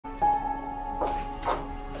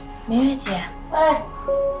明月姐，哎，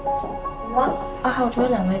怎么了2号桌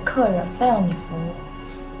2位客人非要你服务。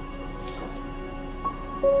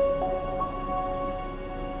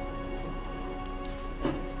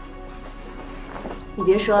你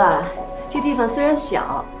别说啊，这地方虽然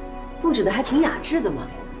小，布置的还挺雅致的嘛。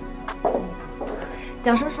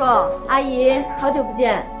蒋叔叔，阿姨，好久不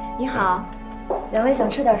见。你好，两位想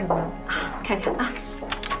吃点什么？看看啊。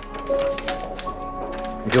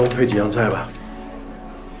你给我配几样菜吧。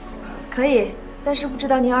可以，但是不知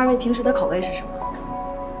道您2位平时的口味是什么？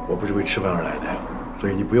我不是为吃饭而来的，所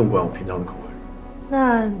以你不用管我平常的口味。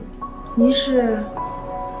那您是？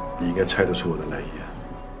你应该猜得出我的来意啊。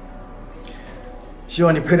希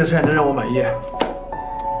望你配的菜能让我满意。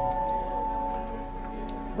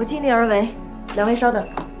我尽力而为，两位稍等。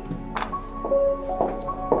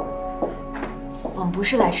我们不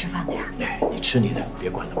是来吃饭的呀。哎，你吃你的，别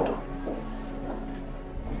管那么多。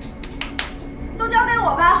都交给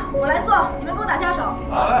我吧，我来做，你们给我打下手。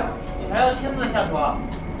好嘞，你还要亲自下厨啊？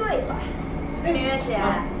对了，明月姐，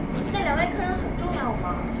那2位客人很重要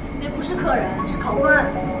吗？那不是客人，是考官。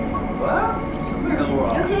哇，什么人物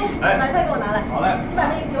啊？刘鑫，哎白菜给我拿来。好嘞。你把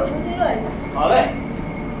那个油重新热一下。好嘞。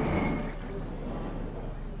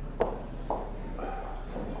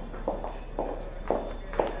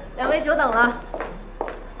两位久等了。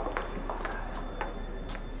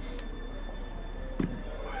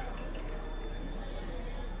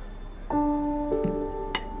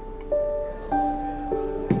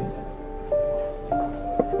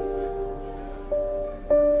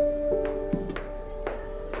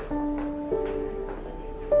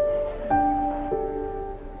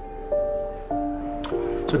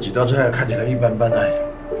这几道菜看起来一般般呢，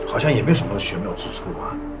好像也没什么玄妙之处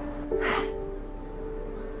啊。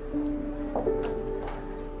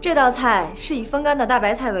这道菜是以风干的大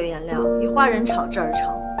白菜为原料，与花仁炒制而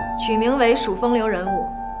成，取名为蜀风流人物。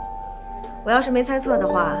我要是没猜错的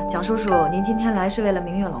话，蒋叔叔，您今天来是为了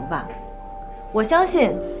明月楼吧？我相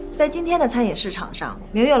信，在今天的餐饮市场上，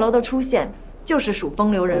明月楼的出现就是蜀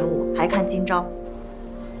风流人物，还看今朝。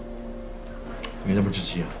没那么直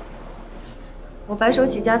接啊。我白手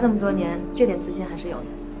起家这么多年，这点自信还是有的。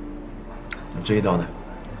那这一道呢？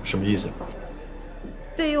什么意思？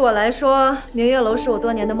对于我来说，明月楼是我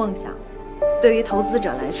多年的梦想；对于投资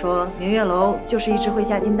者来说，明月楼就是一只会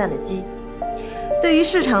下金蛋的鸡；对于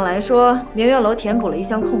市场来说，明月楼填补了一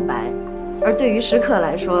项空白；而对于食客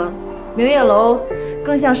来说，明月楼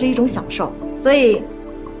更像是一种享受。所以，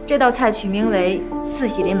这道菜取名为四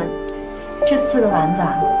喜临门。这4个丸子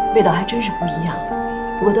啊，味道还真是不一样，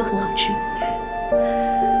不过都很好吃。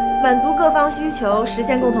满足各方需求，实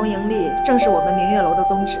现共同盈利，正是我们明月楼的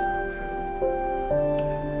宗旨。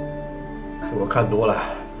是我看多了，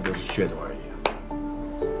你都是噱头而已啊。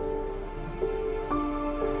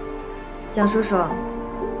蒋叔叔，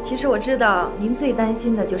其实我知道您最担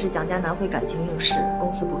心的就是蒋家南会感情用事，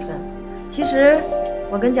公私不分。其实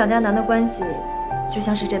我跟蒋家南的关系就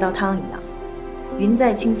像是这道汤一样，云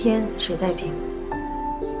在青天，水在平。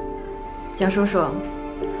蒋叔叔，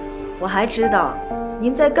我还知道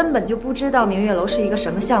您在根本就不知道明月楼是一个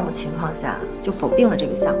什么项目情况下就否定了这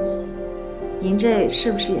个项目，您这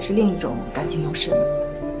是不是也是另一种感情用事呢？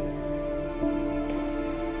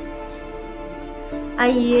阿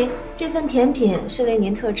姨，这份甜品是为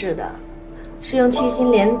您特制的，是用去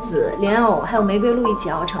心莲子、莲藕还有玫瑰露一起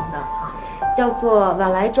熬成的，叫做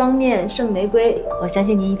晚来庄面圣玫瑰，我相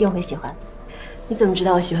信您一定会喜欢。你怎么知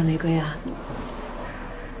道我喜欢玫瑰啊？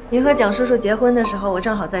您和蒋叔叔结婚的时候，我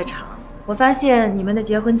正好在场，我发现你们的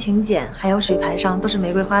结婚请柬还有水牌上都是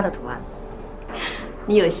玫瑰花的图案。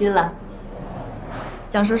你有心了。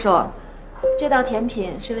蒋叔叔，这道甜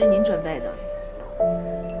品是为您准备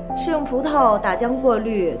的，是用葡萄打浆过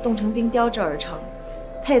滤、冻成冰雕制而成，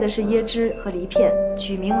配的是椰汁和梨片，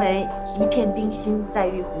取名为一片冰心在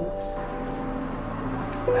玉壶。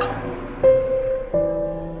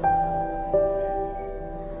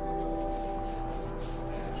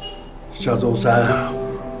下周3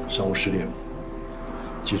上午10点，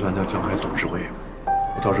集团的召开董事会，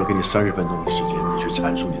我到时候给你30分钟的时间，你去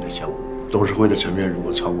阐述你的项目。董事会的成员如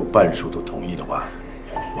果超过半数都同意的话，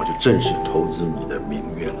我就正式投资你的明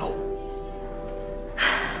月楼。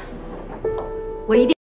我一定。